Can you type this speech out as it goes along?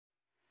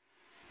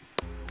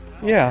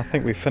Yeah, I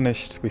think we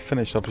finished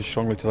obviously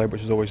strongly today,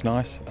 which is always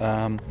nice.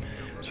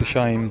 It's a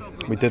shame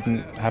we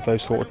didn't have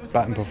those sort of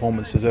batting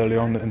performances early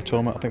on in the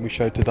tournament. I think we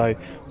showed today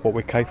what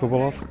we're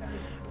capable of.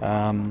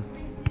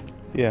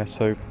 Yeah,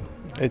 so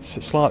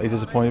it's slightly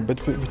disappointing, but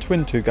to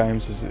win 2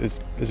 games is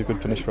a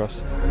good finish for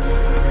us.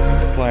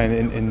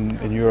 Playing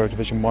in Euro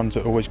Division 1's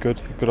always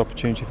good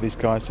opportunity for these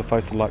guys to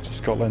face the likes of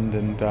Scotland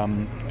and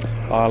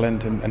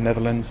Ireland and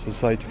Netherlands.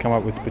 As I say, to come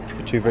up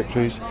with 2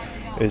 victories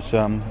is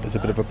a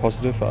bit of a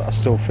positive. I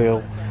still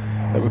feel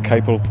that we're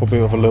capable probably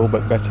of a little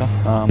bit better.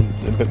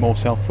 A bit more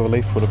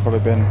self-belief would have probably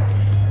been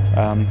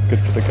good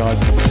for the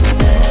guys.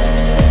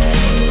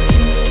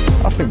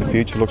 I think the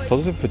future looks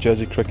positive for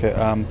Jersey cricket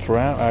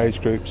throughout our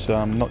age groups,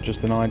 not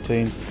just the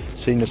 19s.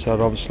 Senior side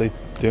obviously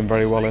doing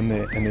very well in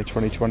the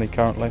 2020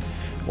 currently.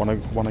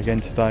 Won again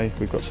today.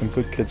 We've got some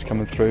good kids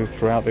coming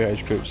throughout the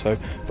age group, so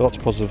lots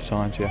of positive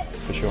signs, yeah,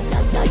 for sure.